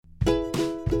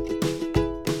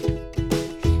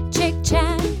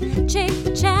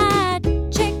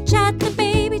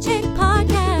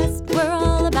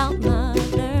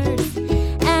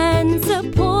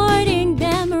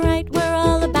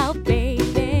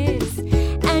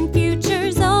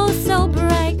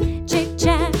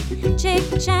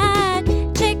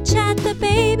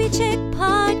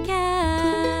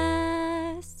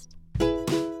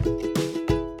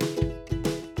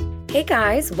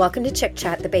guys, welcome to Chick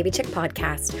Chat, the Baby Chick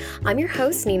podcast. I'm your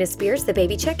host, Nina Spears, the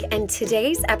Baby Chick, and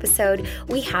today's episode,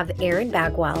 we have Erin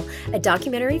Bagwell, a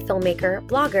documentary filmmaker,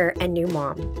 blogger, and new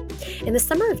mom. In the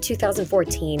summer of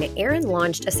 2014, Erin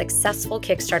launched a successful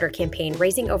Kickstarter campaign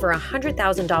raising over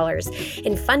 $100,000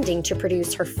 in funding to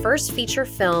produce her first feature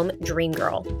film,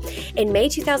 Dreamgirl. In May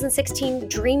 2016,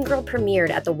 Dreamgirl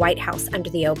premiered at the White House under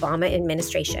the Obama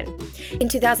administration. In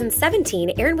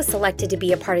 2017, Erin was selected to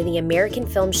be a part of the American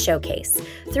Film Showcase.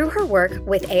 Through her work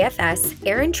with AFS,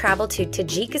 Erin traveled to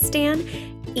Tajikistan,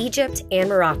 Egypt, and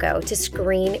Morocco to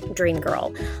screen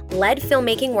Dreamgirl, led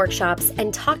filmmaking workshops,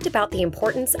 and talked about the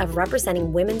importance of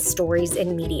representing women's stories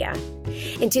in media.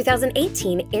 In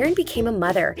 2018, Erin became a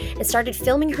mother and started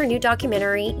filming her new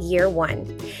documentary, Year One.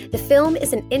 The film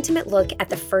is an intimate look at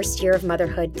the first year of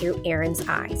motherhood through Erin's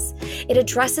eyes. It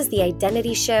addresses the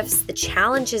identity shifts, the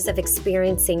challenges of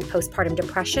experiencing postpartum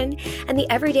depression, and the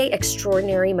everyday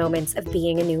extraordinary moments of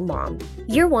being a new mom.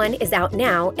 Year One is out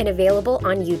now and available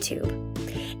on YouTube.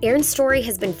 Erin's story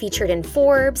has been featured in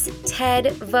Forbes,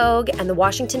 TED, Vogue, and The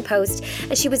Washington Post,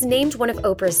 and she was named one of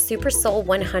Oprah's Super Soul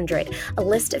 100, a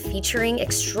list featuring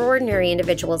extraordinary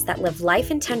individuals that live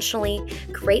life intentionally,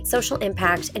 create social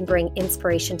impact, and bring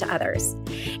inspiration to others.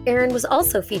 Erin was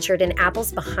also featured in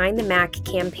Apple's Behind the Mac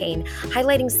campaign,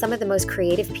 highlighting some of the most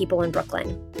creative people in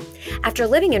Brooklyn. After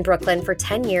living in Brooklyn for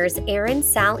 10 years, Erin,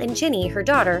 Sal, and Ginny, her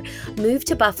daughter, moved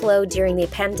to Buffalo during the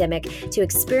pandemic to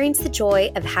experience the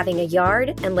joy of having a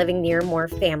yard and living near more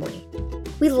family.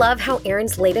 We love how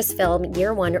Erin's latest film,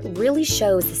 Year One, really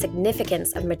shows the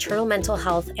significance of maternal mental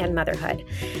health and motherhood.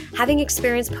 Having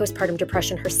experienced postpartum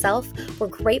depression herself, we're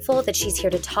grateful that she's here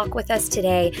to talk with us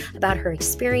today about her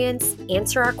experience,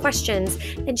 answer our questions,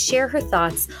 and share her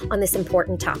thoughts on this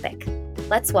important topic.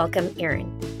 Let's welcome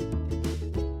Erin.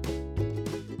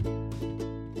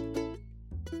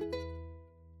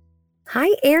 Hi,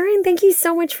 Erin. Thank you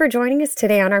so much for joining us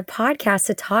today on our podcast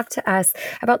to talk to us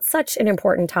about such an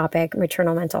important topic,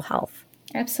 maternal mental health.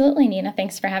 Absolutely, Nina.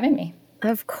 Thanks for having me.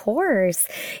 Of course.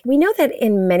 We know that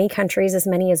in many countries, as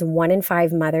many as 1 in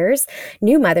 5 mothers,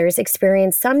 new mothers,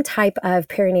 experience some type of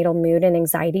perinatal mood and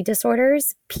anxiety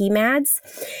disorders, PMADS.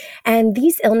 And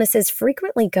these illnesses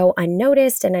frequently go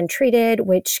unnoticed and untreated,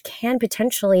 which can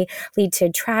potentially lead to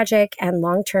tragic and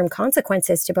long-term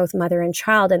consequences to both mother and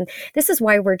child. And this is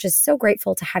why we're just so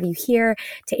grateful to have you here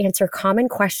to answer common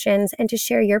questions and to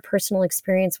share your personal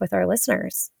experience with our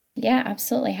listeners. Yeah,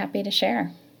 absolutely. Happy to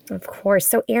share. Of course.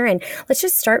 So, Erin, let's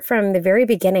just start from the very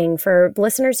beginning. For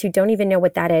listeners who don't even know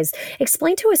what that is,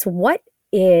 explain to us what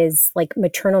is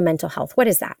maternal mental health. What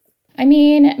is that?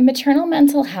 Maternal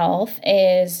mental health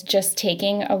is just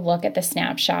taking a look at the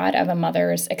snapshot of a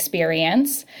mother's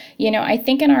experience. I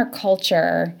think in our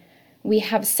culture, we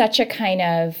have such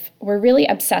we're really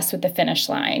obsessed with the finish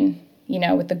line,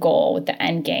 with the goal, with the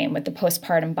end game, with the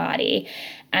postpartum body.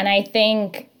 And I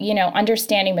think,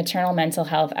 understanding maternal mental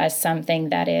health as something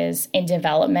that is in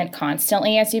development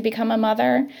constantly as you become a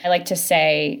mother. I like to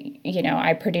say,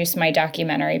 I produced my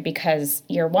documentary because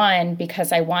Year One,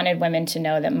 because I wanted women to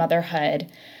know that motherhood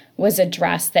was a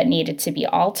dress that needed to be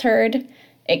altered.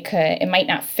 It might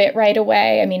not fit right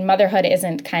away. Motherhood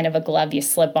isn't kind of a glove you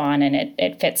slip on and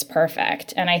it fits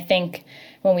perfect. And I think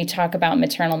when we talk about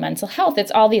maternal mental health,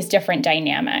 it's all these different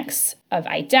dynamics of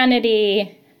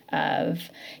identity, of,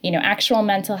 actual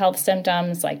mental health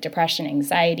symptoms like depression,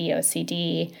 anxiety,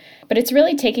 OCD. But it's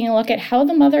really taking a look at how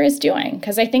the mother is doing,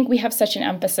 because I think we have such an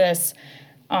emphasis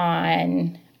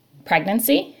on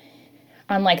pregnancy,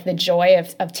 on the joy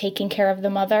of taking care of the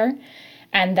mother.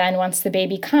 And then once the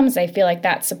baby comes, I feel like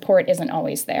that support isn't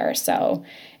always there. So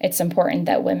it's important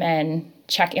that women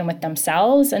check in with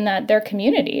themselves and that their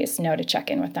communities know to check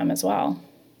in with them as well.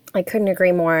 I couldn't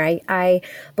agree more. I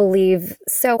believe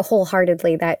so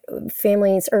wholeheartedly that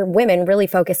families or women really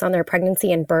focus on their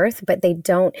pregnancy and birth, but they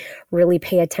don't really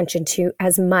pay attention to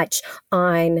as much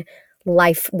on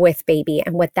life with baby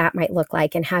and what that might look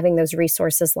like and having those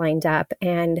resources lined up.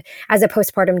 And as a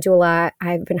postpartum doula,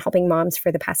 I've been helping moms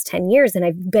for the past 10 years, and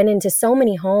I've been into so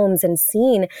many homes and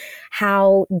seen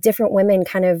how different women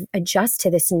kind of adjust to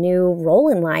this new role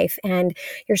in life. And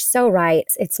you're so right.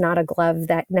 It's not a glove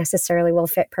that necessarily will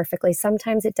fit perfectly.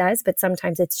 Sometimes it does, but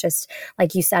sometimes it's just,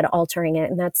 like you said, altering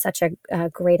it. And that's such a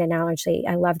great analogy.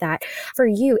 I love that. For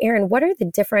you, Erin,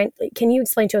 can you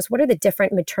explain to us, what are the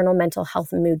different maternal mental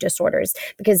health mood disorders?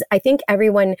 Because I think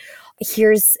everyone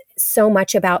hears so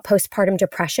much about postpartum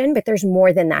depression, but there's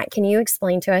more than that. Can you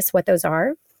explain to us what those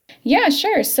are? Yeah,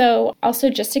 sure. So also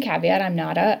just a caveat, I'm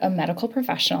not a medical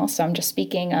professional, so I'm just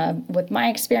speaking with my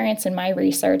experience and my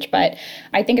research, but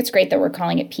I think it's great that we're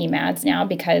calling it PMADS now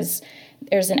because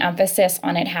there's an emphasis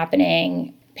on it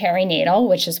happening perinatal,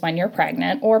 which is when you're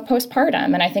pregnant, or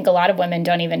postpartum. And I think a lot of women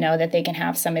don't even know that they can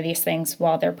have some of these things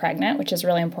while they're pregnant, which is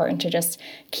really important to just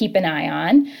keep an eye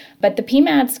on. But the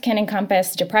PMADs can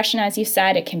encompass depression, as you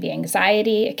said. It can be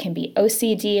anxiety, it can be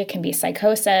OCD, it can be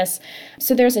psychosis.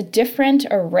 So there's a different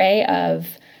array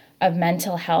of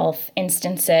mental health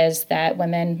instances that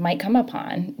women might come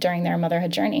upon during their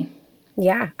motherhood journey.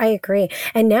 Yeah, I agree.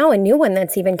 And now a new one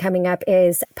that's even coming up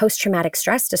is post-traumatic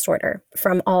stress disorder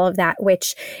from all of that,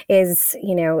 which is,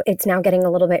 it's now getting a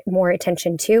little bit more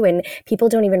attention too. And people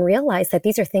don't even realize that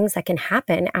these are things that can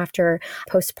happen after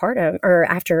postpartum or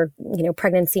after,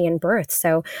 pregnancy and birth.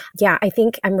 So yeah, I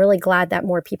think I'm really glad that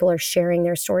more people are sharing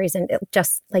their stories, and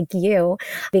just like you,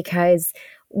 because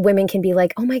women can be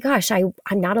like, oh my gosh, I'm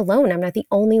not alone. I'm not the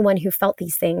only one who felt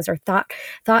these things or thought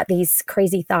these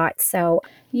crazy thoughts. So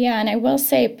yeah, and I will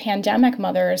say pandemic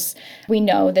mothers, we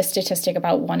know the statistic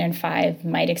about 1 in 5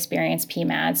 might experience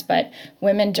PMADs, but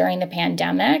women during the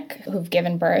pandemic who've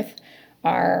given birth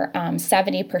are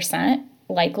 70%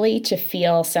 likely to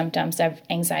feel symptoms of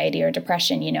anxiety or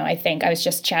depression. I think I was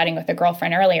just chatting with a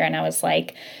girlfriend earlier, and I was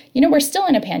like, we're still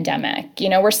in a pandemic.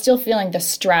 We're still feeling the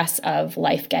stress of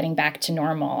life getting back to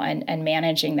normal and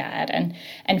managing that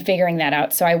and figuring that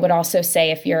out. So I would also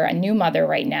say, if you're a new mother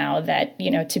right now, that,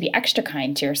 to be extra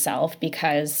kind to yourself,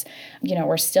 because,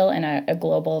 we're still in a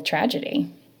global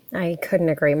tragedy. I couldn't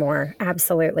agree more.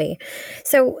 Absolutely.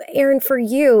 So, Erin, for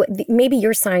you, maybe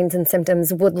your signs and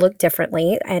symptoms would look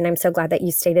differently. And I'm so glad that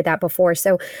you stated that before.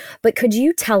 So, but could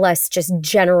you tell us just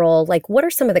general, what are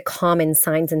some of the common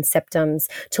signs and symptoms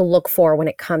to look for when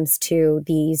it comes to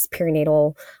these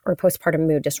perinatal or postpartum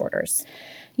mood disorders?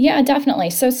 Yeah, definitely.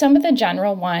 So some of the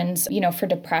general ones, for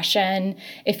depression,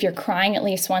 if you're crying at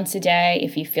least once a day,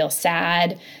 if you feel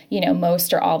sad,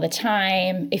 most or all the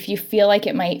time, if you feel like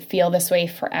it might feel this way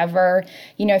forever,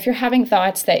 if you're having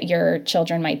thoughts that your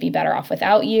children might be better off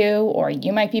without you, or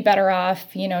you might be better off,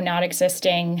 not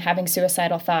existing, having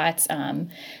suicidal thoughts,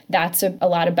 that's a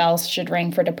lot of bells should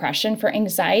ring for depression. For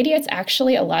anxiety, it's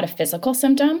actually a lot of physical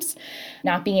symptoms,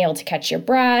 not being able to catch your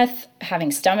breath,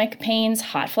 having stomach pains,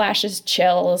 hot flashes,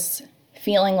 chills,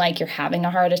 feeling like you're having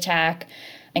a heart attack,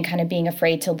 and kind of being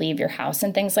afraid to leave your house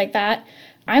and things like that.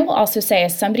 I will also say,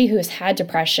 as somebody who's had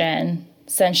depression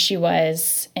since she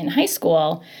was in high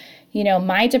school,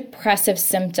 my depressive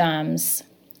symptoms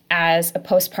as a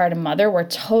postpartum mother were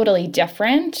totally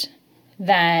different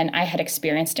than I had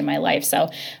experienced in my life. So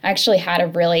I actually had a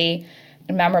really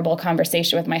memorable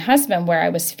conversation with my husband where I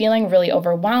was feeling really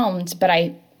overwhelmed, but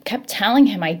I kept telling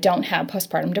him I don't have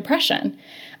postpartum depression.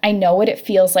 I know what it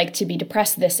feels like to be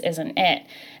depressed. This isn't it.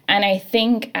 And I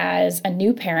think as a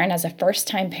new parent, as a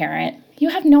first-time parent, you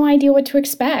have no idea what to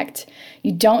expect.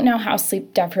 You don't know how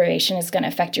sleep deprivation is going to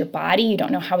affect your body. You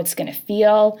don't know how it's going to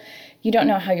feel. You don't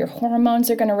know how your hormones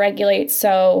are going to regulate.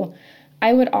 So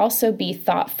I would also be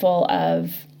thoughtful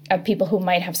of people who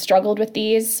might have struggled with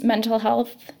these mental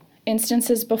health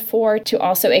instances before, to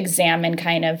also examine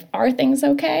kind of, are things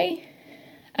okay?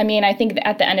 I mean, I think that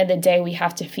at the end of the day, we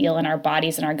have to feel in our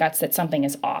bodies and our guts that something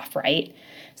is off, right?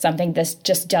 Something this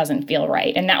just doesn't feel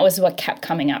right. And that was what kept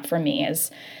coming up for me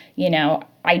is,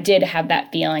 I did have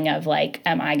that feeling of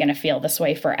am I going to feel this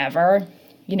way forever?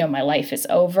 My life is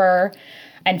over,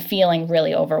 and feeling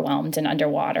really overwhelmed and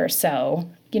underwater. So,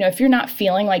 if you're not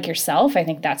feeling like yourself, I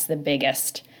think that's the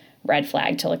biggest red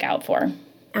flag to look out for.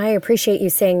 I appreciate you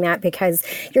saying that, because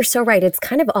you're so right. It's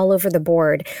kind of all over the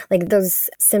board. Those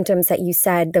symptoms that you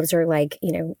said, those are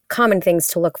common things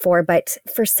to look for, but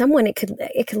for someone it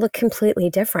could look completely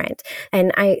different.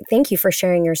 And I thank you for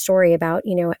sharing your story about,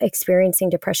 experiencing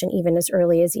depression even as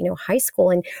early as, high school,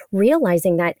 and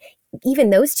realizing that even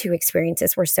those two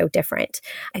experiences were so different.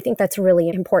 I think that's really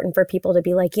important for people to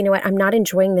be like, I'm not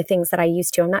enjoying the things that I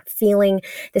used to. I'm not feeling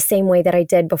the same way that I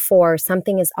did before.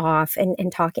 Something is off,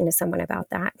 and talking to someone about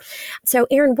that. So,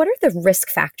 Erin, what are the risk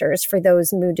factors for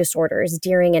those mood disorders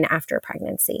during and after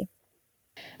pregnancy?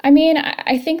 I mean,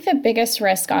 I think the biggest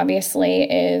risk, obviously,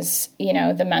 is,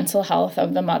 the mental health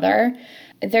of the mother.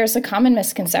 There's a common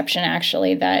misconception,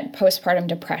 actually, that postpartum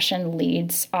depression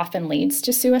often leads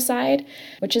to suicide,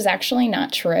 which is actually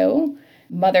not true.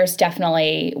 Mothers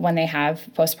definitely, when they have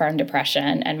postpartum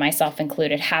depression, and myself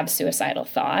included, have suicidal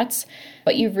thoughts.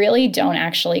 But you really don't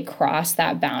actually cross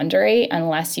that boundary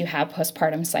unless you have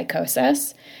postpartum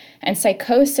psychosis. And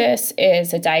psychosis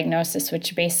is a diagnosis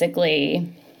which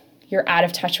basically you're out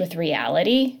of touch with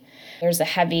reality. There's a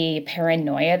heavy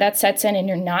paranoia that sets in, and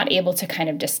you're not able to kind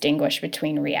of distinguish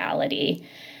between reality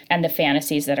and the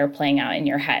fantasies that are playing out in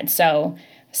your head. So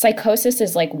psychosis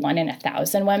is 1 in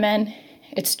 1,000 women.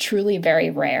 It's truly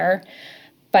very rare.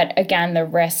 But again, the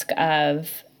risk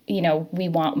of, we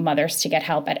want mothers to get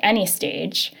help at any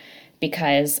stage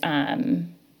because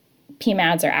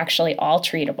PMADs are actually all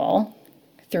treatable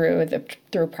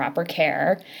through proper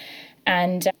care.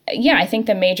 And I think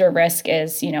the major risk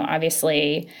is,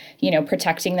 obviously,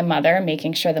 protecting the mother,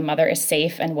 making sure the mother is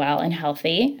safe and well and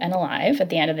healthy and alive at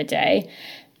the end of the day,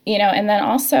 and then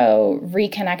also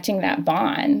reconnecting that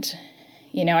bond.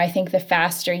 I think the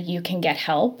faster you can get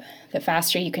help, the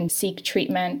faster you can seek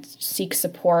treatment, seek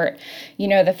support,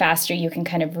 the faster you can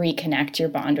kind of reconnect your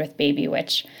bond with baby,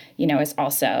 which, is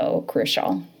also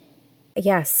crucial.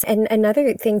 Yes. And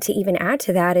another thing to even add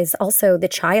to that is also the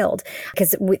child,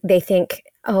 because they think,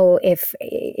 oh, if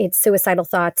it's suicidal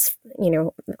thoughts,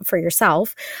 for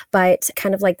yourself, but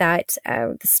kind of like that,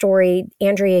 the story,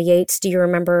 Andrea Yates, do you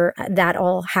remember that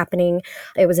all happening?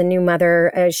 It was a new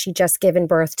mother. She just given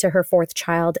birth to her fourth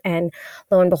child. And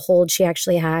lo and behold, she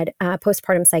actually had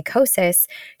postpartum psychosis.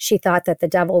 She thought that the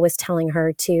devil was telling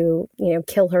her to,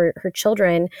 kill her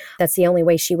children. That's the only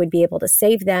way she would be able to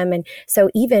save them. And so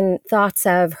even thoughts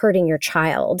of hurting your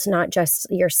child, not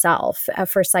just yourself,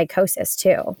 for psychosis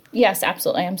too. Yes,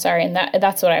 absolutely. I'm sorry. And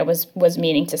that's what I was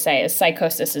meaning to say is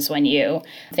psychosis is when you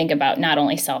think about not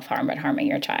only self-harm, but harming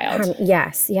your child.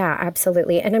 Yes. Yeah,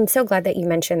 absolutely. And I'm so glad that you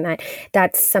mentioned that.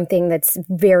 That's something that's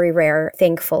very rare,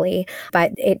 thankfully,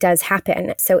 but it does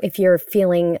happen. So if you're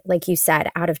feeling, like you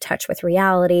said, out of touch with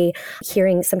reality,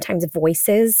 hearing sometimes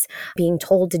voices, being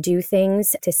told to do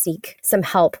things, to seek some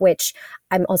help, which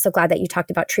I'm also glad that you talked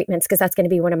about treatments because that's going to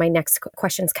be one of my next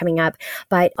questions coming up.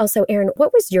 But also, Erin,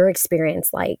 what was your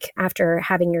experience like after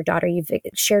having your daughter? You've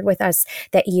shared with us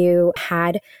that you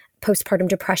had postpartum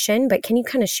depression, but can you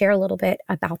kind of share a little bit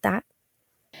about that?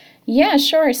 Yeah,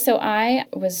 sure. So I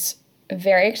was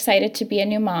very excited to be a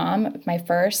new mom. My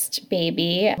first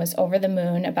baby. I was over the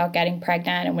moon about getting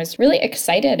pregnant and was really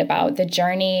excited about the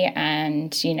journey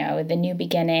and, the new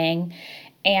beginning.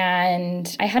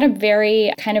 And I had a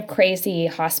very kind of crazy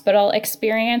hospital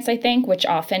experience, I think, which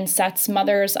often sets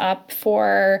mothers up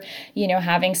for,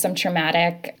 having some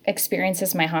traumatic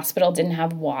experiences. My hospital didn't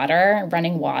have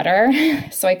running water,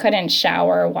 so I couldn't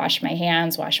shower, wash my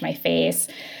hands, wash my face.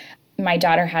 My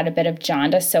daughter had a bit of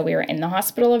jaundice, so we were in the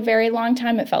hospital a very long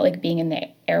time. It felt like being in the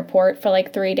airport for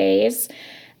like 3 days.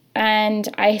 And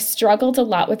I struggled a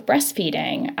lot with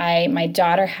breastfeeding. My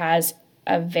daughter has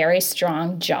a very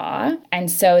strong jaw. And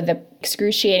so the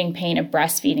excruciating pain of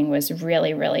breastfeeding was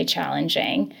really, really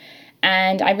challenging.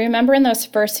 And I remember in those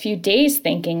first few days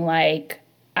thinking like,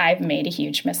 I've made a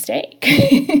huge mistake.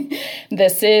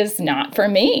 This is not for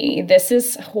me. This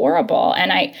is horrible.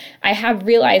 And I have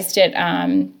realized it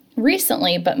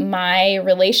recently, but my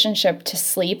relationship to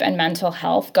sleep and mental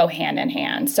health go hand in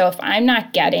hand. So if I'm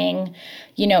not getting,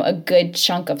 a good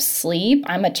chunk of sleep,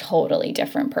 I'm a totally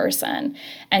different person.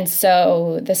 And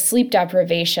so the sleep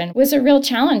deprivation was a real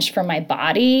challenge for my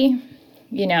body,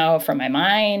 for my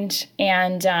mind.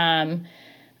 And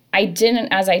I didn't,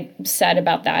 as I said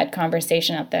about that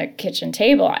conversation at the kitchen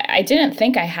table, I didn't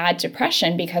think I had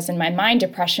depression because in my mind,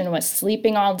 depression was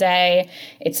sleeping all day.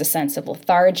 It's a sense of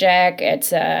lethargic.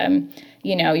 It's,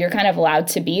 you're kind of allowed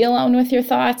to be alone with your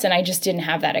thoughts. And I just didn't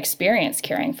have that experience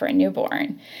caring for a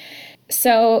newborn.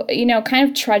 So, kind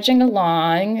of trudging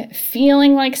along,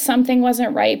 feeling like something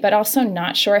wasn't right, but also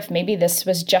not sure if maybe this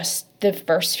was just the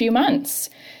first few months,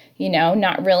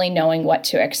 not really knowing what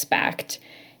to expect.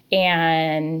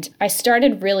 And I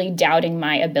started really doubting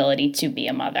my ability to be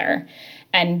a mother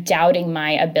and doubting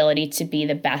my ability to be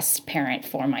the best parent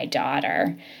for my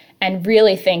daughter and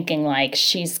really thinking like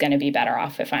she's going to be better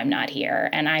off if I'm not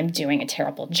here and I'm doing a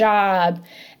terrible job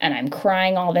and I'm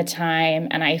crying all the time.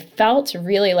 And I felt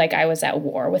really like I was at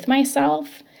war with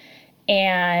myself.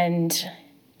 And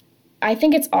I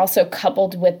think it's also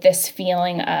coupled with this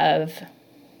feeling of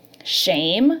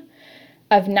shame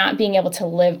of not being able to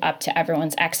live up to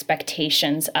everyone's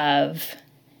expectations of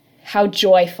how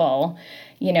joyful,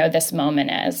 this moment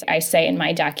is. I say in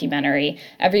my documentary,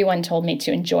 everyone told me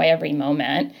to enjoy every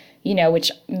moment,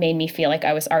 which made me feel like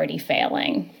I was already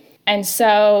failing. And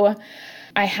so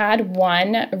I had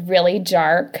one really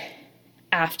dark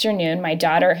afternoon. My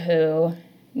daughter, who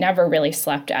never really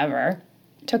slept ever,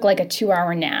 took like a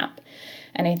 2-hour nap.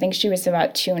 And I think she was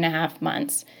about 2.5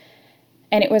 months.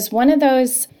 And it was one of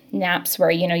those naps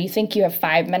where, you think you have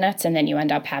 5 minutes and then you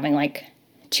end up having like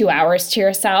 2 hours to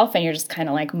yourself and you're just kind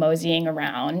of like moseying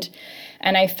around.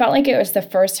 And I felt like it was the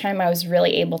first time I was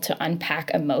really able to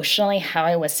unpack emotionally how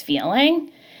I was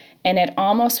feeling. And it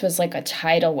almost was like a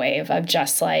tidal wave of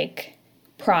just like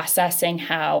processing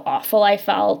how awful I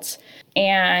felt.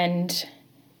 And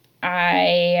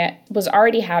I was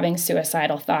already having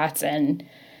suicidal thoughts and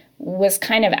was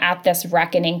kind of at this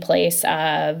reckoning place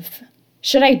of,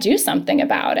 should I do something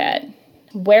about it?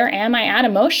 Where am I at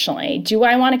emotionally? Do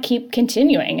I want to keep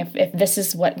continuing if this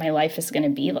is what my life is going to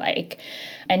be like?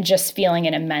 And just feeling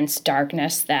an immense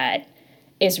darkness that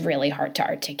is really hard to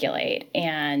articulate.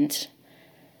 And,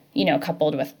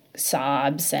 coupled with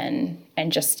sobs and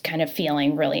just kind of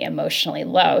feeling really emotionally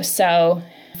low. So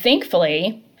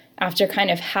thankfully, after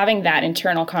kind of having that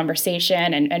internal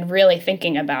conversation and really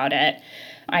thinking about it,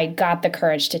 I got the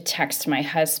courage to text my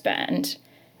husband.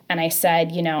 And I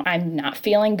said, I'm not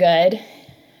feeling good.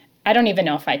 I don't even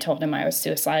know if I told him I was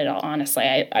suicidal, honestly.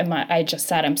 I just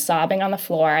said, I'm sobbing on the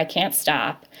floor. I can't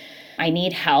stop. I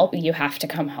need help. You have to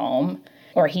come home.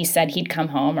 Or he said he'd come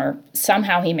home, or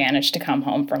somehow he managed to come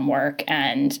home from work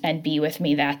and be with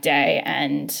me that day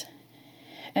and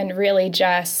really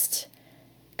just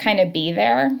kind of be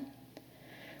there.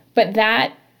 But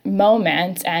that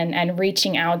moment and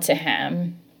reaching out to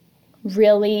him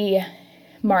really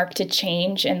marked a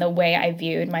change in the way I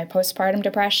viewed my postpartum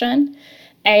depression.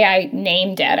 I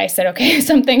named it. I said, okay,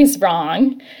 something is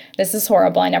wrong. This is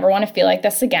horrible. I never want to feel like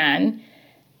this again.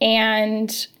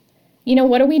 And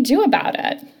what do we do about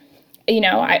it?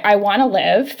 I want to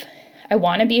live. I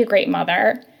want to be a great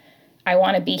mother. I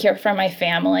want to be here for my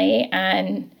family.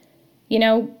 And,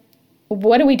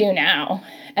 what do we do now?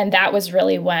 And that was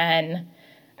really when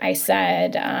I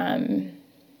said,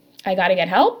 I got to get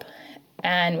help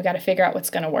and we got to figure out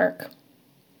what's going to work.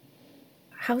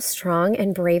 How strong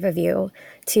and brave of you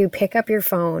to pick up your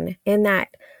phone in that,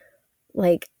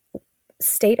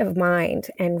 state of mind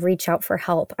and reach out for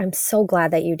help. I'm so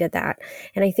glad that you did that.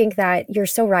 And I think that you're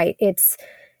so right. It's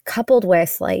coupled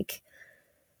with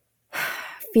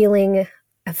feeling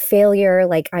a failure,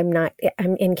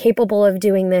 I'm incapable of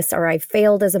doing this, or I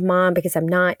failed as a mom because I'm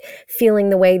not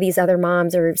feeling the way these other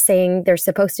moms are saying they're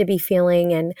supposed to be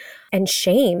feeling, and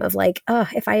shame of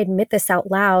if I admit this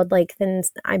out loud, then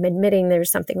I'm admitting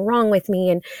there's something wrong with me.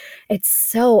 And it's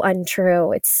so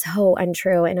untrue. It's so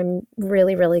untrue. And I'm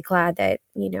really, really glad that,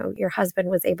 your husband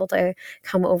was able to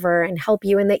come over and help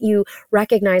you, and that you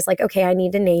recognize okay, I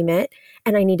need to name it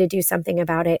and I need to do something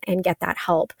about it and get that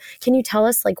help. Can you tell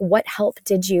us what help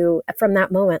did you from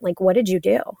that moment? What did you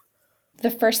do? The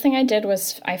first thing I did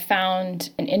was I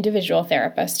found an individual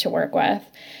therapist to work with.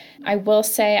 I will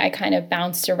say I kind of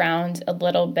bounced around a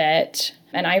little bit,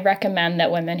 and I recommend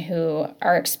that women who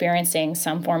are experiencing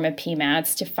some form of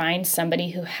PMADS to find somebody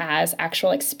who has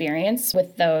actual experience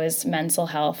with those mental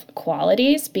health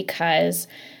qualities, because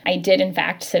I did in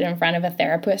fact sit in front of a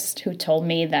therapist who told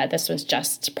me that this was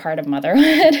just part of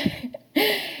motherhood,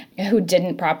 who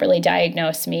didn't properly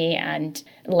diagnose me and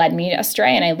led me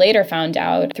astray. And I later found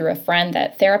out through a friend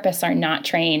that therapists are not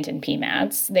trained in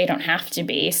PMADS. They don't have to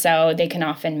be, so they can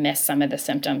often miss some of the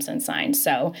symptoms and signs.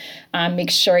 So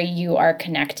make sure you are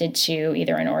connected to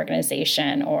either an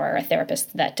organization or a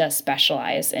therapist that does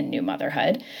specialize in new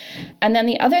motherhood. And then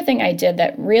the other thing I did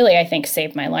that really, I think,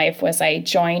 saved my life was I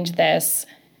joined this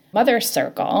mother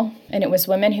circle, and it was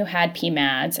women who had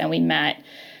PMADS, and we met.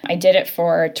 I did it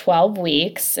for 12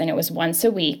 weeks, and it was once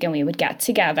a week, and we would get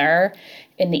together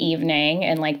in the evening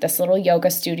in this little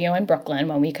yoga studio in Brooklyn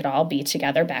when we could all be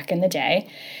together back in the day.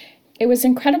 It was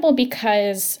incredible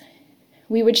because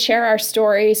we would share our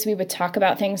stories. We would talk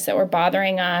about things that were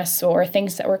bothering us or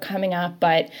things that were coming up.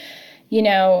 But,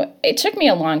 it took me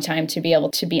a long time to be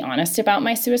able to be honest about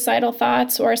my suicidal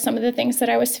thoughts or some of the things that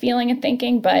I was feeling and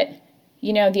thinking. But,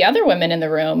 the other women in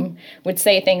the room would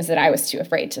say things that I was too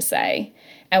afraid to say.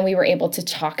 And we were able to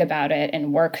talk about it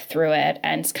and work through it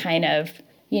and kind of,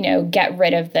 get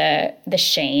rid of the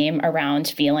shame around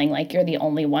feeling like you're the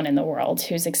only one in the world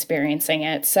who's experiencing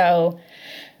it. So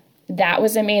that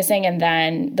was amazing. And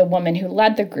then the woman who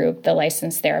led the group, the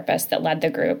licensed therapist that led the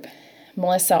group,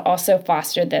 Melissa, also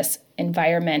fostered this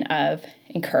environment of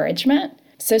encouragement.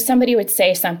 So somebody would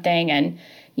say something and,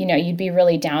 you'd be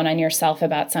really down on yourself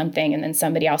about something. And then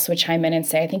somebody else would chime in and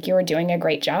say, I think you were doing a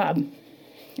great job.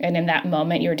 And in that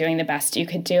moment, you were doing the best you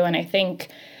could do. And I think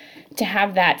to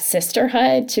have that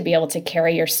sisterhood, to be able to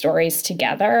carry your stories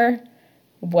together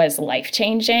was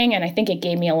life-changing. And I think it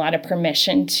gave me a lot of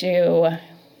permission to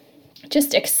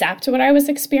just accept what I was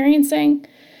experiencing,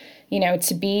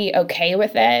 to be okay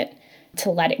with it, to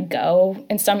let it go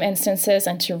in some instances,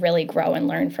 and to really grow and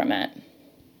learn from it.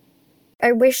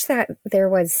 I wish that there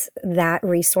was that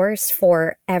resource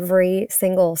for every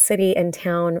single city and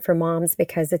town for moms,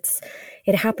 because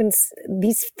it happens,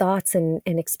 these thoughts and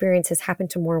experiences happen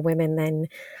to more women than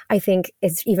I think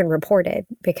is even reported,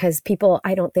 because people,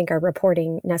 I don't think, are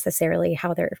reporting necessarily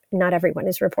not everyone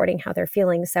is reporting how they're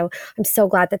feeling. So I'm so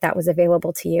glad that that was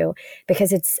available to you,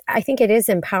 because I think it is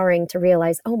empowering to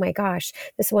realize, oh my gosh,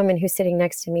 this woman who's sitting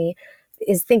next to me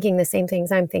is thinking the same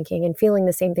things I'm thinking and feeling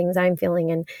the same things I'm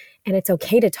feeling. And it's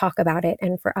okay to talk about it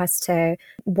and for us to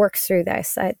work through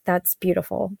this. That's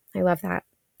beautiful. I love that.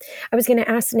 I was going to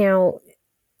ask now,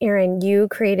 Erin, you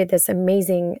created this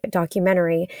amazing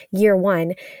documentary, Year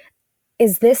One.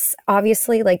 Is this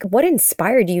obviously, like, what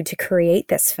inspired you to create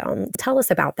this film? Tell us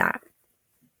about that.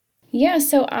 Yeah,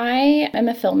 so I am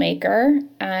a filmmaker,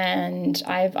 and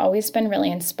I've always been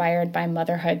really inspired by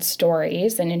motherhood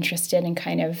stories and interested in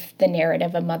kind of the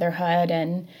narrative of motherhood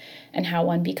and how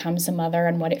one becomes a mother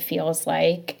and what it feels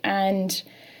like. And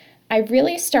I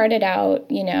really started out,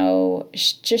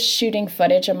 just shooting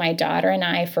footage of my daughter and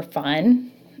I for fun.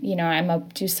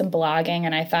 Do some blogging,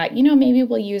 and I thought, maybe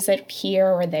we'll use it here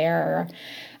or there,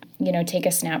 or, take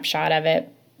a snapshot of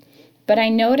it. But I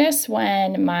noticed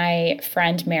when my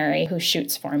friend Mary, who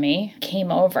shoots for me, came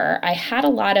over, I had a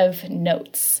lot of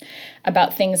notes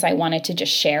about things I wanted to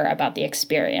just share about the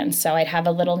experience. So I'd have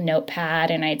a little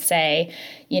notepad and I'd say,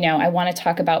 I want to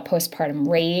talk about postpartum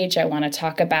rage. I want to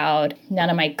talk about none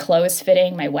of my clothes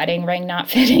fitting, my wedding ring not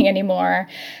fitting anymore.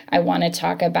 I want to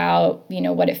talk about,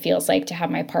 what it feels like to have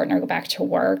my partner go back to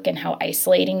work and how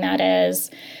isolating that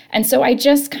is. And so I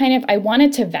just I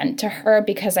wanted to vent to her,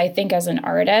 because I think as an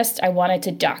artist, I wanted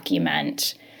to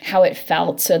document how it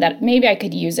felt so that maybe I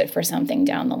could use it for something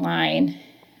down the line.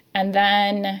 And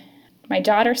then my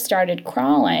daughter started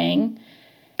crawling,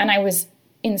 and I was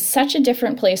in such a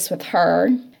different place with her,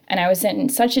 and I was in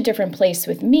such a different place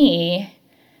with me.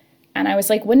 And I was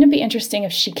like, wouldn't it be interesting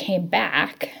if she came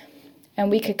back and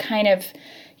we could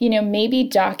maybe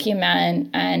document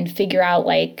and figure out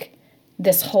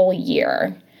this whole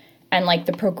year and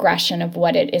the progression of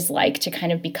what it is like to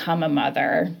kind of become a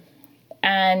mother.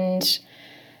 And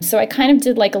so I kind of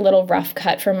did a little rough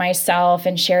cut for myself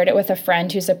and shared it with a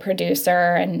friend who's a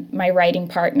producer and my writing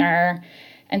partner.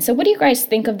 And so what do you guys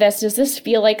think of this? Does this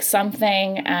feel like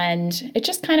something? And it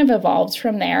just kind of evolved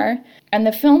from there. And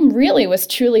the film really was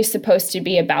truly supposed to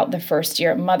be about the first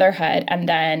year of motherhood. And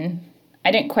then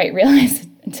I didn't quite realize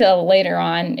until later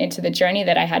on into the journey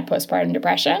that I had postpartum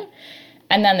depression.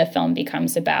 And then the film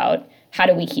becomes about how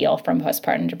do we heal from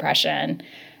postpartum depression?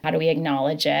 How do we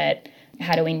acknowledge it?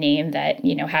 How do we name that,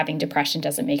 having depression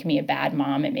doesn't make me a bad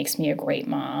mom, it makes me a great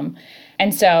mom.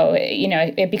 And so,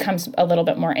 it becomes a little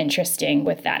bit more interesting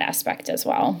with that aspect as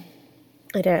well.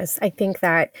 It is. I think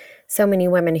that so many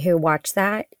women who watch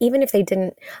that, even if they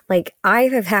didn't, I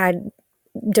have had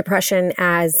depression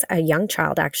as a young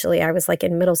child, actually. I was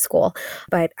in middle school,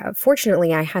 but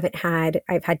fortunately I've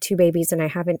had two babies and I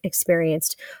haven't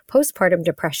experienced postpartum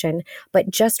depression, but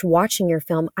just watching your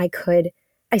film,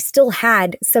 I still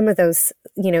had some of those,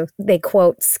 they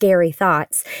quote scary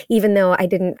thoughts, even though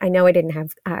I know I didn't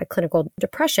have clinical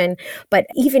depression, but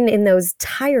even in those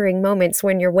tiring moments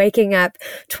when you're waking up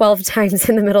 12 times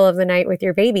in the middle of the night with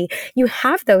your baby, you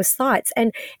have those thoughts.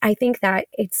 And I think that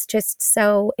it's just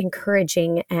so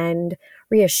encouraging and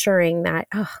reassuring that,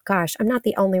 oh gosh, I'm not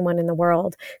the only one in the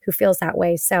world who feels that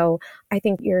way. So I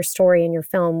think your story and your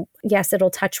film, yes, it'll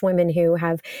touch women who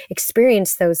have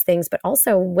experienced those things, but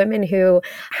also women who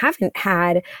haven't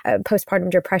had postpartum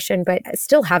depression, but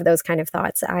still have those kind of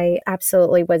thoughts. I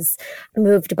absolutely was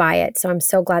moved by it. So I'm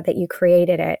so glad that you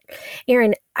created it.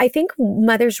 Erin, I think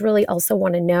mothers really also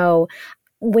want to know,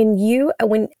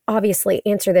 when obviously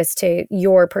answer this to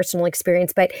your personal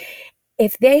experience, but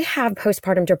if they have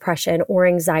postpartum depression or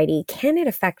anxiety, can it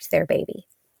affect their baby?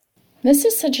 This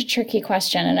is such a tricky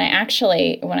question. And I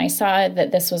actually, when I saw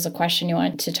that this was a question you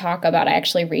wanted to talk about, I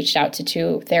actually reached out to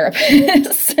two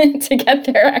therapists to get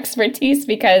their expertise,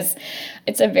 because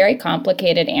it's a very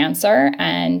complicated answer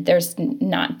and there's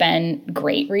not been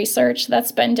great research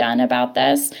that's been done about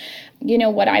this.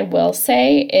 What I will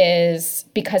say is,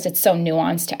 because it's so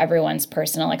nuanced to everyone's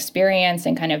personal experience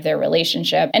and kind of their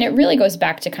relationship, and it really goes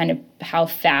back to kind of how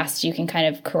fast you can kind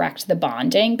of correct the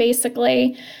bonding,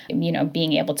 basically,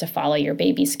 being able to follow your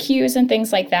baby's cues and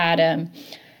things like that.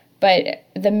 But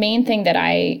the main thing that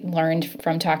I learned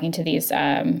from talking to these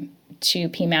two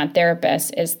PMAD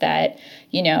therapists is that,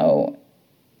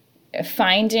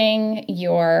 finding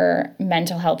your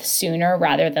mental health sooner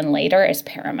rather than later is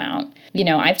paramount.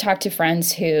 I've talked to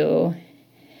friends who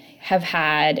have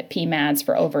had PMADS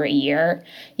for over a year.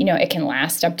 It can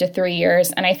last up to 3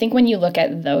 years. And I think when you look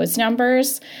at those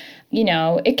numbers,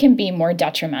 it can be more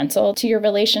detrimental to your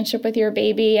relationship with your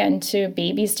baby and to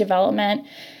baby's development,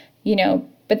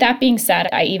 But that being said,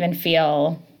 I even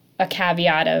feel a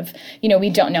caveat of, we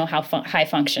don't know how high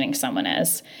functioning someone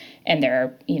is and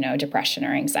their, depression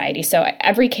or anxiety. So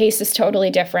every case is totally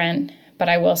different. But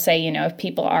I will say, if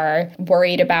people are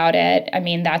worried about it,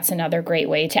 that's another great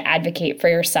way to advocate for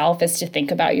yourself, is to think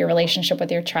about your relationship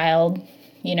with your child.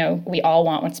 We all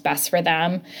want what's best for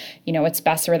them. What's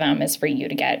best for them is for you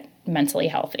to get mentally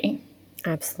healthy.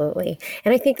 Absolutely.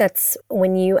 And I think that's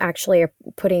when you actually are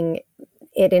putting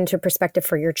it into perspective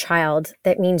for your child,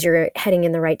 that means you're heading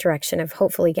in the right direction of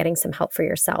hopefully getting some help for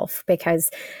yourself. Because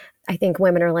I think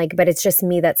women are like, but it's just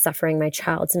me that's suffering, my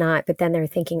child's not. But then they're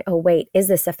thinking, oh, wait, is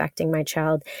this affecting my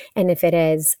child? And if it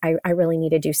is, I really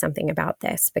need to do something about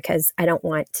this, because I don't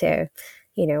want to,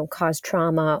 cause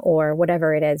trauma or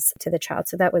whatever it is to the child.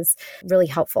 So that was really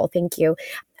helpful. Thank you.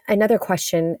 Another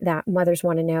question that mothers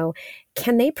want to know,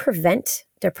 can they prevent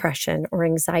depression or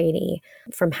anxiety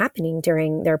from happening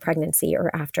during their pregnancy or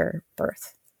after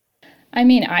birth?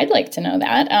 I'd like to know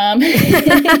that.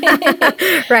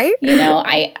 Right?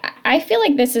 I feel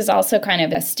like this is also kind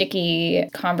of a sticky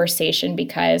conversation,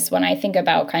 because when I think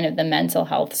about kind of the mental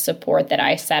health support that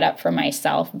I set up for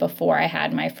myself before I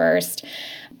had my first,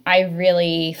 I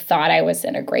really thought I was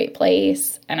in a great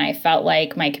place, and I felt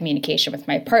like my communication with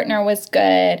my partner was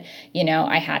good.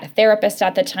 I had a therapist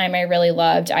at the time I really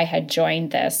loved. I had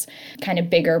joined this kind of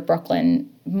bigger Brooklyn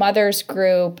mothers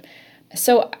group.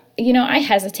 So I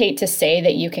hesitate to say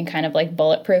that you can kind of like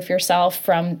bulletproof yourself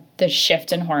from the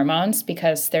shift in hormones,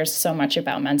 because there's so much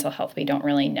about mental health we don't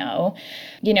really know,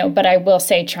 but I will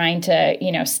say trying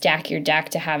to, stack your deck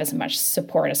to have as much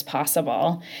support as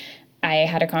possible. I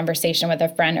had a conversation with a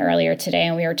friend earlier today,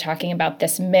 and we were talking about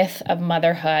this myth of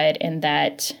motherhood, and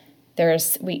that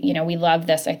we love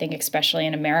this, I think, especially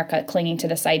in America, clinging to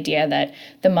this idea that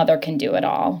the mother can do it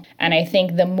all. And I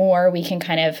think the more we can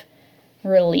kind of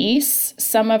release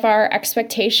some of our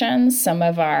expectations, some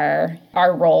of our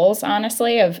roles,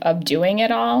 honestly, of doing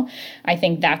it all, I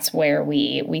think that's where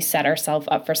we set ourselves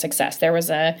up for success.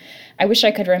 I wish I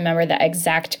could remember the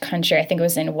exact country. I think it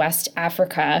was in West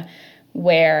Africa,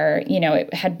 where,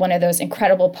 it had one of those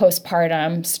incredible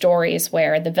postpartum stories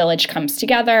where the village comes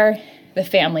together, the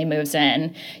family moves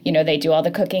in, they do all the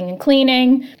cooking and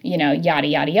cleaning, yada,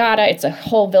 yada, yada. It's a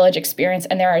whole village experience,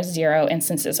 and there are 0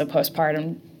 instances of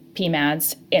postpartum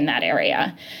PMADS in that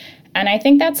area. And I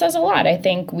think that says a lot. I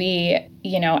think we,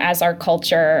 as our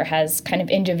culture has kind of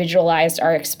individualized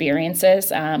our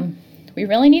experiences, we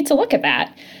really need to look at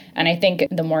that. And I think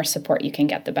the more support you can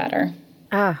get, the better.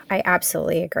 I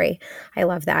absolutely agree. I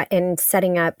love that. And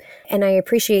setting up, and I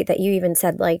appreciate that you even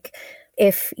said, like,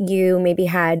 if you maybe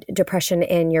had depression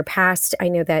in your past, I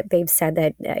know that they've said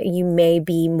that you may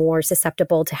be more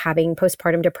susceptible to having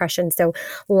postpartum depression. So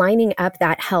lining up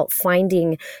that help,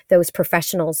 finding those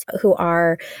professionals who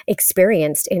are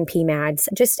experienced in PMADS,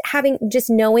 just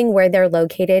knowing where they're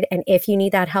located. And if you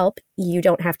need that help, you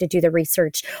don't have to do the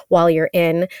research while you're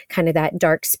in kind of that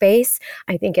dark space,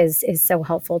 I think is so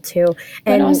helpful too.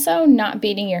 And also not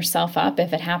beating yourself up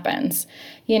if it happens.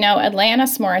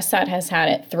 Alanis Morissette has had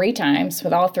it 3 times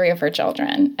with all 3 of her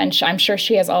children, and I'm sure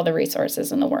she has all the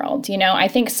resources in the world. I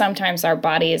think sometimes our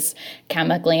bodies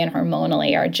chemically and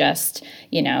hormonally are just,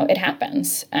 it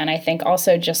happens. And I think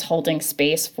also just holding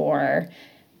space for,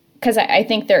 because I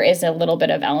think there is a little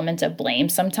bit of element of blame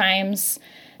sometimes.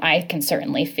 I can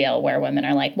certainly feel where women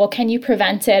are like, well, can you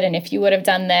prevent it? And if you would have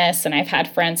done this, and I've had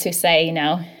friends who say,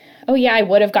 oh yeah, I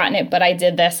would have gotten it, but I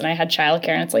did this and I had childcare.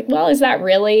 And it's like, well, is that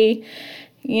really,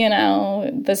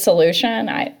 the solution?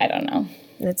 I don't know.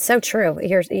 It's so true.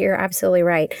 You're absolutely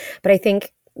right. But I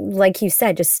think, like you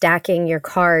said, just stacking your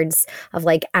cards of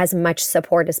like as much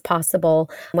support as possible,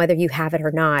 whether you have it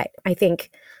or not. I think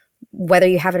whether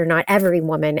you have it or not, every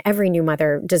woman, every new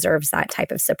mother deserves that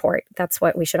type of support. That's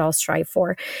what we should all strive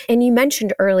for. And you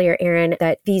mentioned earlier, Erin,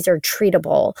 that these are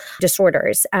treatable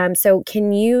disorders. So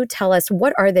can you tell us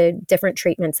what are the different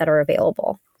treatments that are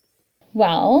available?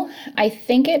 Well, I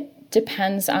think it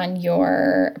depends on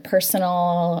your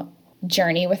personal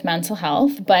journey with mental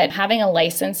health, but having a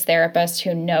licensed therapist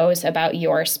who knows about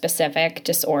your specific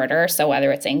disorder, so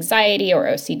whether it's anxiety or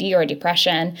OCD or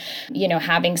depression,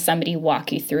 having somebody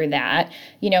walk you through that.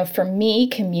 For me,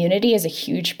 community is a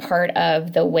huge part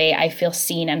of the way I feel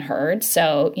seen and heard.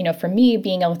 So, for me,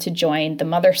 being able to join the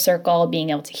Mother Circle, being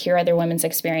able to hear other women's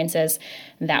experiences,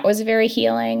 that was very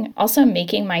healing. Also,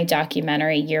 making my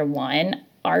documentary Year One,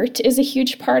 art is a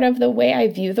huge part of the way I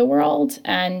view the world.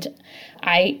 And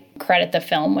I credit the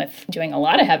film with doing a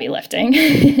lot of heavy lifting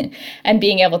and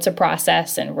being able to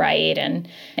process and write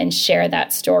and share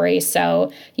that story.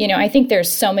 So, I think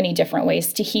there's so many different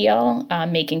ways to heal.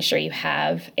 Making sure you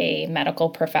have a medical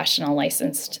professional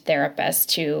licensed therapist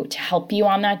to help you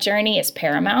on that journey is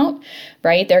paramount,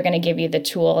 right? They're going to give you the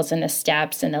tools and the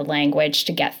steps and the language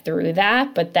to get through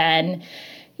that. But then,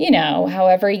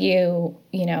 however you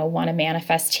want to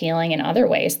manifest healing in other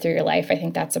ways through your life, I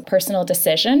think that's a personal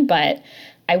decision. But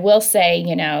I will say,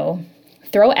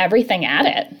 throw everything at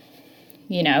it.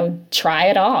 Try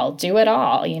it all, do it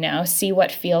all, see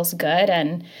what feels good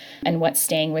and what's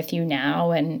staying with you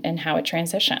now and how it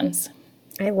transitions.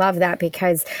 I love that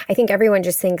because I think everyone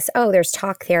just thinks, oh, there's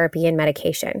talk therapy and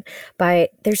medication, but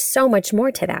there's so much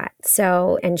more to that.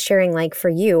 So, and sharing like for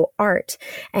you, art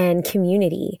and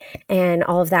community and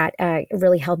all of that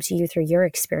really helps you through your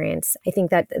experience. I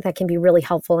think that can be really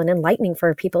helpful and enlightening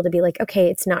for people to be like, okay,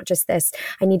 it's not just this.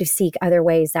 I need to seek other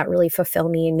ways that really fulfill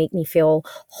me and make me feel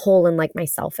whole and like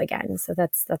myself again. So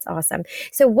that's awesome.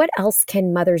 So what else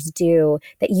can mothers do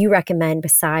that you recommend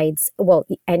besides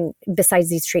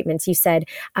these treatments? You said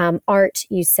art,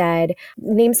 you said,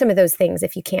 name some of those things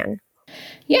if you can.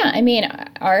 Yeah,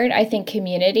 art, I think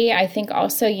community, I think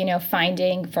also,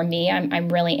 finding, for me, I'm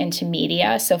really into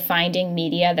media. So finding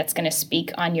media that's going to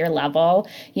speak on your level,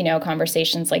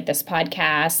 conversations like this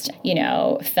podcast,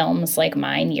 films like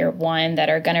mine, Year One, that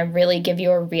are going to really give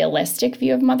you a realistic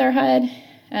view of motherhood.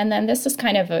 And then this is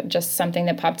kind of just something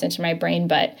that popped into my brain,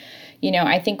 but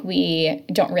I think we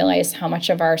don't realize how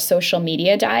much of our social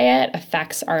media diet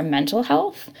affects our mental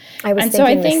health. I was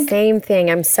thinking the same thing.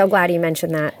 I'm so glad you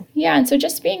mentioned that. Yeah. And so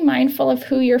just being mindful of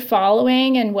who you're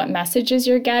following and what messages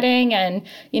you're getting. And,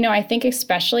 I think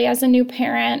especially as a new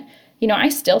parent, I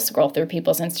still scroll through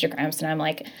people's Instagrams and I'm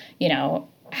like,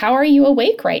 how are you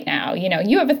awake right now?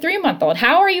 You have a 3-month-old.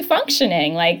 How are you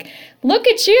functioning? Like, look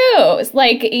at you. It's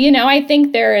like, I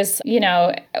think there's,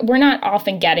 we're not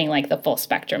often getting like the full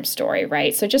spectrum story,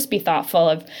 right? So just be thoughtful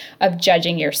of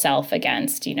judging yourself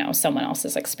against, someone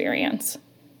else's experience.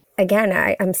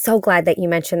 Again, I'm so glad that you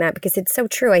mentioned that because it's so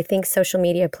true. I think social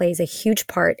media plays a huge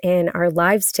part in our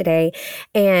lives today.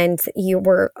 And you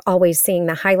were always seeing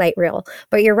the highlight reel.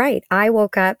 But you're right. I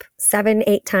woke up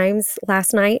 7-8 times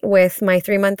last night with my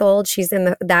 3-month-old. She's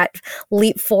in that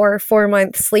leap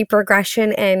 4-month sleep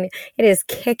regression, and it is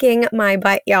kicking my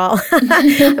butt, y'all.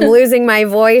 I'm losing my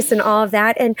voice and all of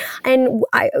that. And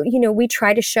I, we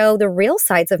try to show the real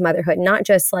sides of motherhood, not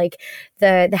just like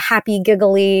the happy,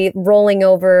 giggly, rolling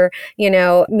over,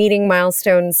 meeting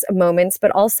milestones moments,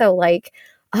 but also like,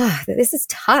 this is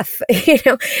tough,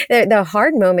 the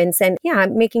hard moments, and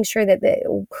making sure that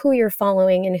who you're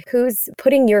following and who's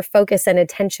putting your focus and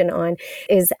attention on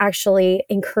is actually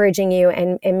encouraging you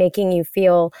and making you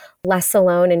feel less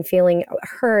alone and feeling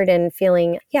heard and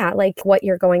feeling, like what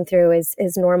you're going through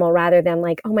is normal rather than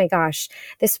like, oh my gosh,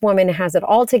 this woman has it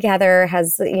all together,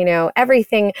 has,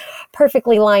 everything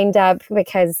perfectly lined up,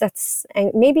 because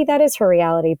and maybe that is her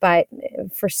reality, but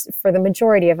for the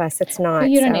majority of us, it's not.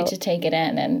 You don't need to take it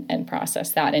in and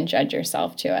process that and judge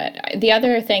yourself to it. The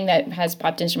other thing that has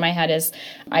popped into my head is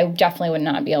I definitely would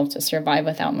not be able to survive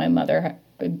without my mother.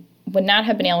 Would not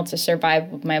have been able to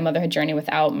survive my motherhood journey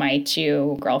without my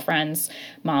 2 girlfriends,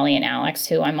 Molly and Alex,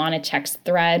 who I'm on a text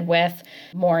thread with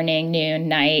morning, noon,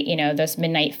 night, those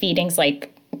midnight feedings,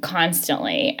 like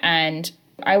constantly. And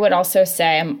I would also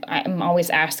say I'm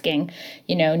always asking,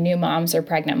 new moms or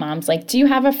pregnant moms, like, do you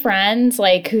have a friend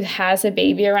like who has a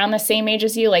baby around the same age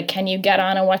as you? Like, can you get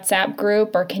on a WhatsApp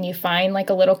group or can you find like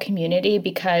a little community?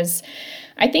 Because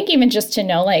I think even just to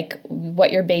know like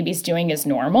what your baby's doing is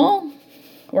normal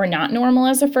or not normal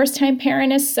as a first-time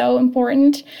parent is so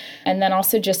important. And then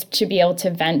also just to be able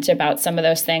to vent about some of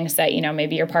those things that,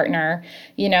 maybe your partner,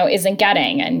 isn't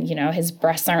getting, and, his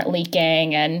breasts aren't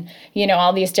leaking and,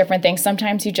 all these different things.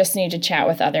 Sometimes you just need to chat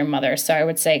with other mothers. So I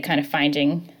would say kind of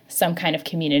finding some kind of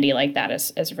community like that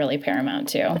is really paramount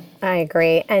too. I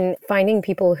agree. And finding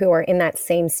people who are in that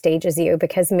same stage as you,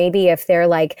 because maybe if they're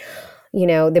like,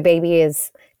 the baby is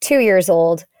 2 years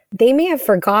old, they may have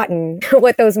forgotten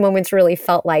what those moments really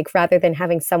felt like, rather than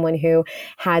having someone who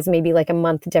has maybe like a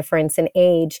month difference in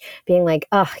age being like,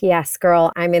 oh yes,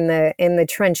 girl, I'm in the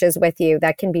trenches with you.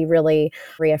 That can be really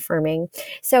reaffirming.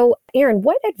 So Erin,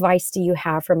 what advice do you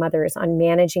have for mothers on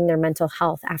managing their mental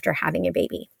health after having a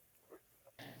baby?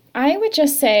 I would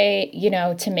just say,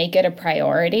 to make it a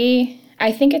priority.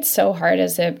 I think it's so hard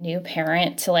as a new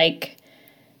parent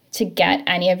to get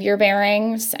any of your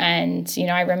bearings. And,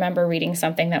 I remember reading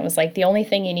something that was like, the only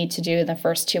thing you need to do in the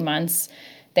first 2 months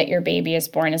that your baby is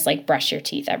born is like brush your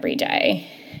teeth every day.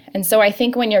 And so I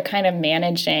think when you're kind of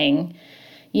managing,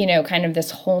 kind of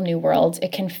this whole new world,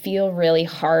 it can feel really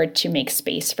hard to make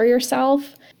space for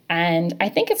yourself. And I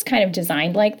think it's kind of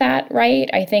designed like that, right?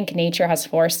 I think nature has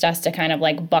forced us to kind of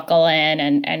like buckle in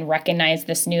and recognize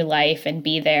this new life and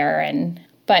be there.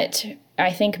 But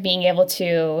I think being able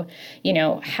to,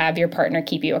 have your partner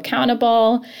keep you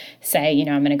accountable, say,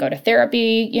 I'm going to go to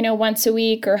therapy, once a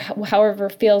week or however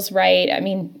feels right. I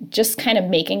mean, just kind of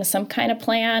making some kind of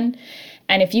plan.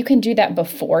 And if you can do that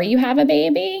before you have a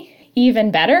baby,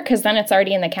 even better, because then it's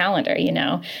already in the calendar,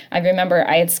 I remember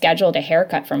I had scheduled a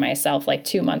haircut for myself like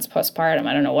 2 months postpartum.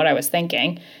 I don't know what I was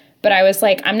thinking, but I was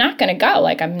like, I'm not going to go.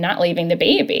 Like, I'm not leaving the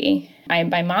baby.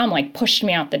 My mom like pushed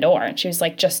me out the door and she was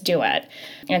like, just do it.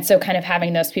 And so kind of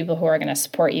having those people who are going to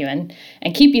support you and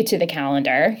keep you to the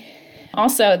calendar.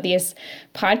 Also, these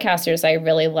podcasters I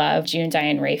really love, June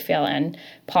Diane Raphael and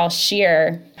Paul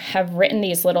Scheer, have written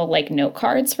these little like note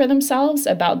cards for themselves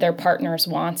about their partner's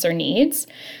wants or needs,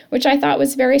 which I thought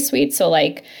was very sweet. So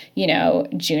like,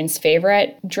 June's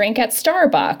favorite drink at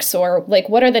Starbucks, or like,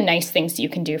 what are the nice things you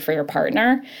can do for your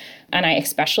partner? And I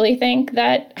especially think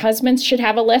that husbands should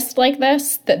have a list like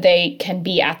this, that they can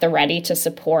be at the ready to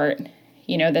support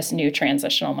this new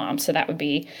transitional mom. So that would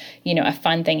be, a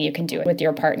fun thing you can do with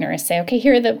your partner is say, okay,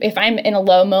 if I'm in a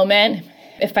low moment,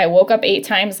 if I woke up 8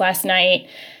 times last night,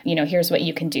 here's what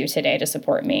you can do today to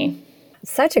support me.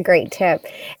 Such a great tip.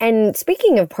 And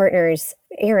speaking of partners,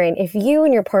 Erin, if you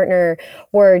and your partner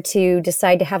were to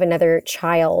decide to have another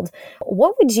child,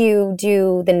 what would you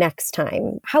do the next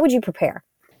time? How would you prepare?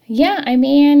 Yeah, I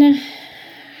mean,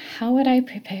 how would I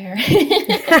prepare?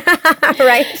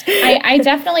 Right. I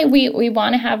definitely, we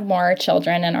want to have more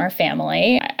children in our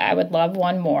family. I would love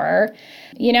one more.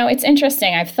 It's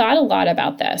interesting. I've thought a lot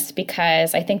about this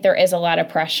because I think there is a lot of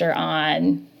pressure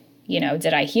on,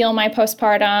 did I heal my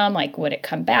postpartum? Like, would it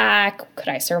come back? Could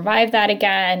I survive that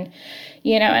again?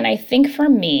 And I think for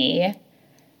me,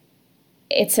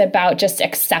 it's about just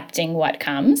accepting what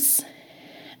comes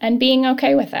and being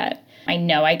okay with it. I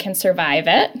know I can survive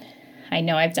it. I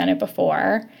know I've done it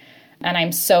before. And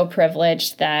I'm so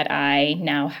privileged that I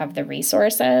now have the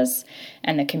resources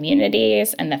and the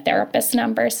communities and the therapist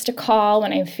numbers to call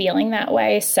when I'm feeling that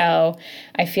way. So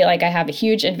I feel like I have a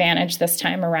huge advantage this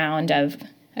time around of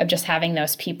just having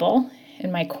those people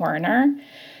in my corner,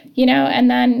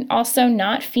 and then also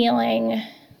not feeling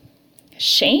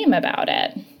shame about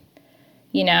it.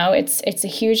 It's a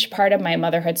huge part of my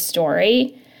motherhood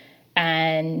story.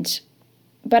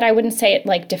 But I wouldn't say it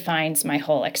like defines my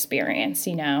whole experience,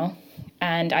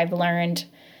 and I've learned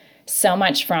so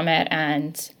much from it.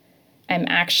 And I'm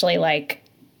actually like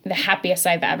the happiest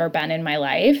I've ever been in my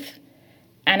life.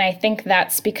 And I think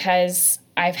that's because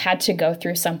I've had to go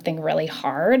through something really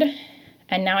hard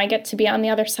and now I get to be on the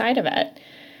other side of it.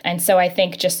 And so I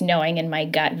think just knowing in my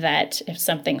gut that if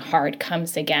something hard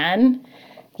comes again,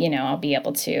 I'll be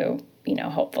able to,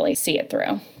 hopefully see it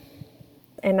through.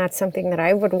 And that's something that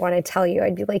I would want to tell you.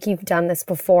 I'd be like, you've done this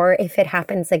before. If it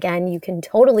happens again, you can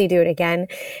totally do it again.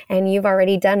 And you've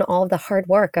already done all the hard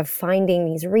work of finding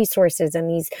these resources and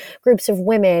these groups of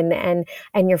women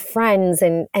and your friends.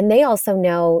 And they also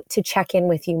know to check in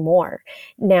with you more.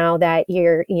 Now that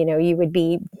you would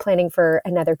be planning for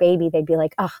another baby, they'd be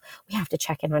like, oh, we have to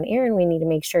check in on Erin. We need to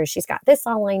make sure she's got this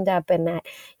all lined up and that,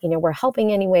 we're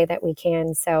helping any way that we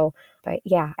can. So, but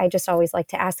yeah, I just always like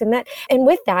to ask them that. And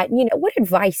with that, what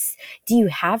advice do you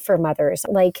have for mothers?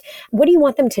 Like, what do you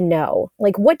want them to know?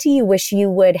 Like, what do you wish you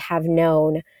would have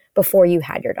known before you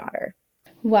had your daughter?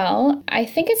 Well, I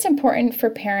think it's important for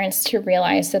parents to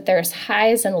realize that there's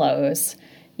highs and lows.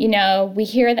 We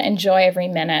hear the enjoy every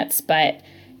minute, but,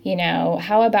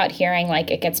 how about hearing like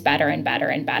it gets better and better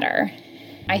and better?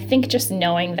 I think just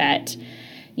knowing that,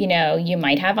 you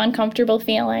might have uncomfortable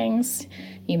feelings.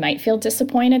 You might feel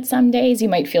disappointed some days. You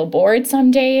might feel bored some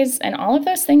days. And all of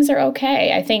those things are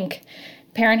okay. I think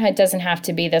parenthood doesn't have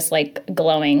to be this like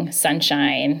glowing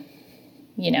sunshine,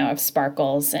 of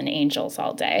sparkles and angels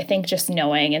all day. I think just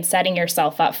knowing and setting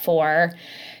yourself up for,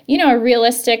 a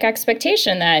realistic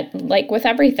expectation that like with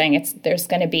everything, there's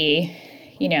going to be,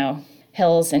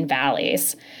 hills and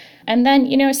valleys. And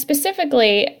then,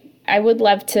 specifically, I would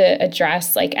love to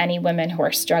address like any women who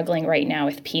are struggling right now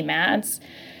with PMADS,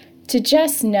 to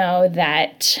just know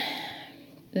that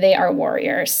they are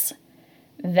warriors,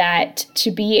 that to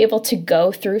be able to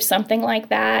go through something like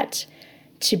that,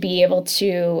 to be able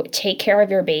to take care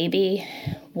of your baby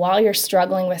while you're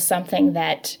struggling with something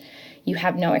that you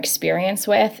have no experience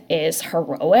with is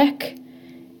heroic.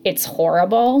 It's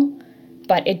horrible,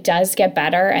 but it does get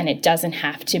better and it doesn't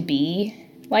have to be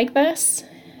like this.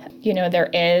 There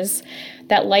is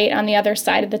that light on the other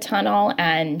side of the tunnel.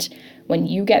 And when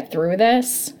you get through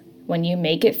this, When you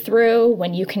make it through,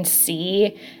 when you can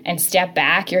see and step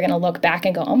back, you're going to look back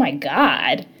and go, oh my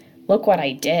God, look what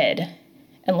I did.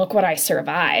 And look what I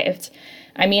survived.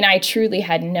 I mean, I truly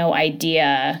had no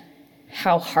idea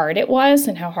how hard it was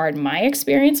and how hard my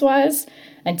experience was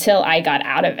until I got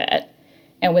out of it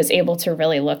and was able to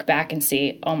really look back and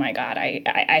see, oh my God,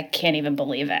 I can't even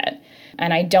believe it.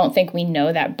 And I don't think we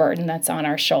know that burden that's on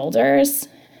our shoulders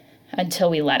until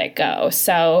we let it go.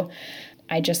 So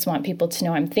I just want people to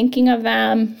know I'm thinking of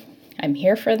them, I'm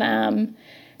here for them,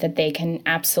 that they can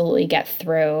absolutely get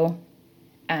through,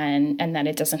 and that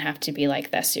it doesn't have to be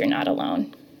like this. You're not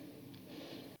alone.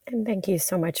 And thank you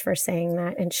so much for saying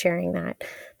that and sharing that.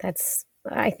 That's,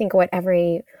 I think, what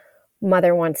every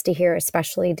mother wants to hear,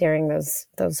 especially during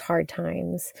those hard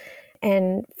times.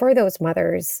 And for those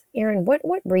mothers, Erin,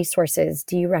 what resources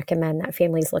do you recommend that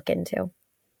families look into?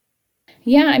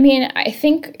 Yeah, I mean, I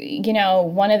think,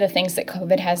 one of the things that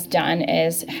COVID has done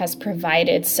has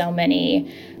provided so many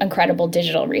incredible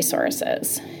digital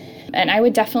resources. And I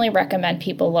would definitely recommend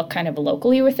people look kind of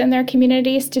locally within their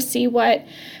communities to see what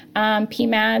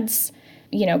PMADS,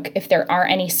 if there are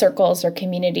any circles or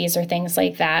communities or things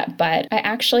like that. But I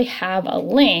actually have a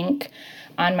link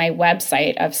on my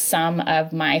website of some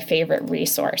of my favorite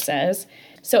resources.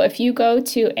 So if you go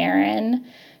to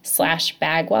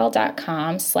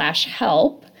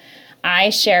erin/bagwell.com/help, I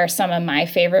share some of my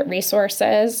favorite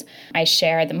resources. I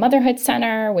share the Motherhood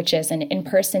Center, which is an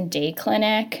in-person day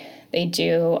clinic. They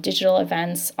do digital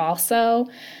events also.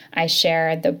 I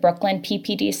share the Brooklyn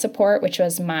PPD support, which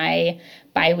was my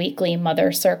biweekly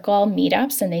Mother Circle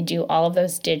meetups, and they do all of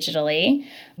those digitally.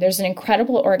 There's an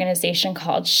incredible organization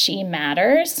called She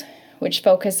Matters, which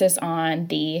focuses on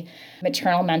the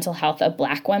maternal mental health of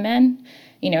Black women.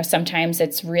 Sometimes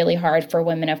it's really hard for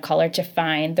women of color to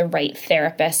find the right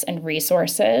therapists and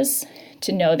resources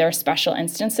to know their special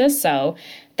instances. So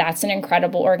that's an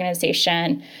incredible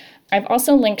organization. I've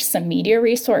also linked some media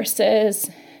resources,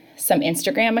 some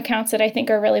Instagram accounts that I think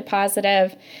are really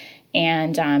positive,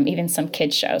 and even some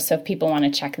kids shows. So if people want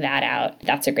to check that out,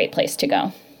 that's a great place to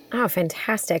go. Oh,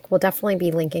 fantastic. We'll definitely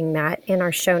be linking that in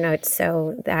our show notes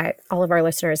so that all of our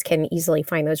listeners can easily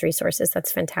find those resources. That's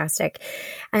fantastic.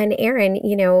 And Erin,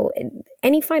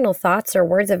 any final thoughts or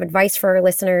words of advice for our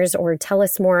listeners, or tell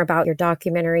us more about your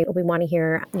documentary? We want to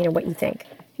hear, what you think.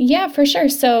 Yeah, for sure.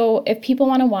 So if people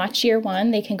want to watch Year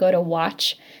One, they can go to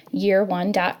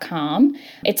watchyear1.com.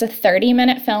 It's a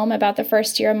 30-minute film about the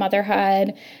first year of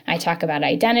motherhood. I talk about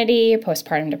identity,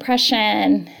 postpartum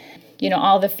depression,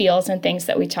 all the feels and things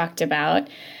that we talked about,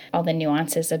 all the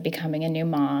nuances of becoming a new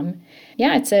mom.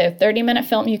 Yeah, it's a 30-minute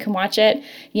film. You can watch it,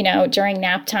 during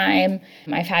nap time.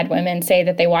 I've had women say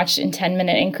that they watched it in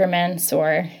 10-minute increments,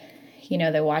 or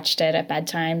they watched it at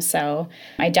bedtime. So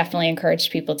I definitely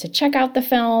encourage people to check out the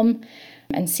film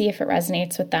and see if it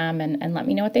resonates with them, and let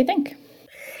me know what they think.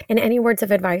 And any words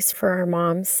of advice for our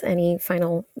moms? Any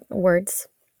final words?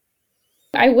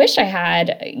 I wish I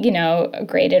had,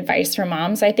 great advice for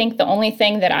moms. I think the only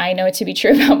thing that I know to be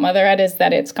true about motherhood is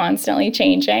that it's constantly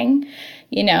changing.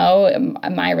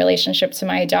 My relationship to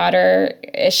my daughter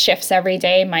shifts every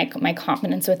day. My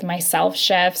confidence with myself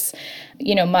shifts.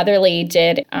 Motherly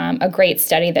did a great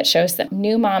study that shows that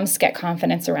new moms get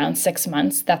confidence around 6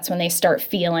 months. That's when they start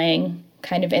feeling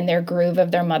kind of in their groove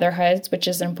of their motherhoods, which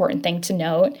is an important thing to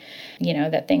note,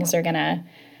 that things are going to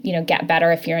get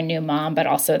better if you're a new mom, but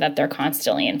also that they're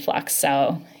constantly in flux.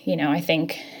 So, I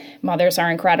think mothers are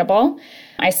incredible.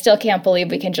 I still can't believe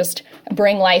we can just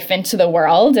bring life into the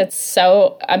world. It's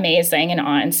so amazing and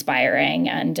awe-inspiring,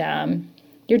 and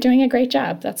you're doing a great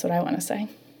job. That's what I want to say.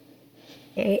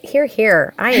 Hear,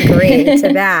 hear. I agree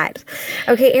to that.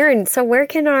 Okay, Erin, so where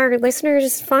can our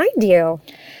listeners find you?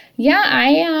 Yeah,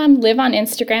 I live on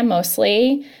Instagram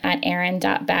mostly at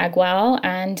erin.bagwell,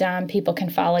 and people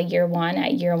can follow Year One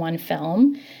at Year One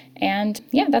Film. And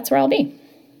yeah, that's where I'll be.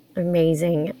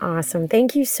 Amazing. Awesome.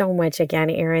 Thank you so much again,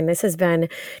 Erin. This has been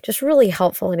just really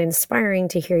helpful and inspiring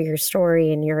to hear your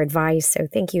story and your advice. So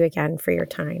thank you again for your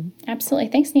time. Absolutely.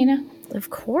 Thanks, Nina. Of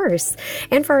course.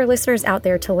 And for our listeners out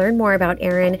there, to learn more about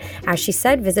Erin, as she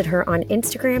said, visit her on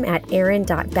Instagram at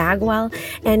erin.bagwell,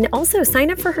 and also sign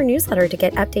up for her newsletter to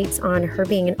get updates on her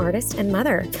being an artist and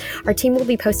mother. Our team will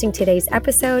be posting today's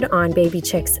episode on Baby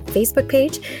Chick's Facebook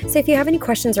page. So if you have any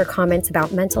questions or comments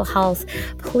about mental health,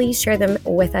 please share them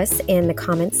with us in the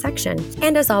comments section.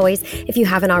 And as always, if you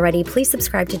haven't already, please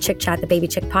subscribe to Chick Chat, the Baby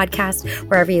Chick podcast,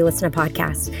 wherever you listen to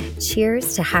podcasts.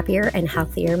 Cheers to happier and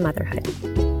healthier motherhood.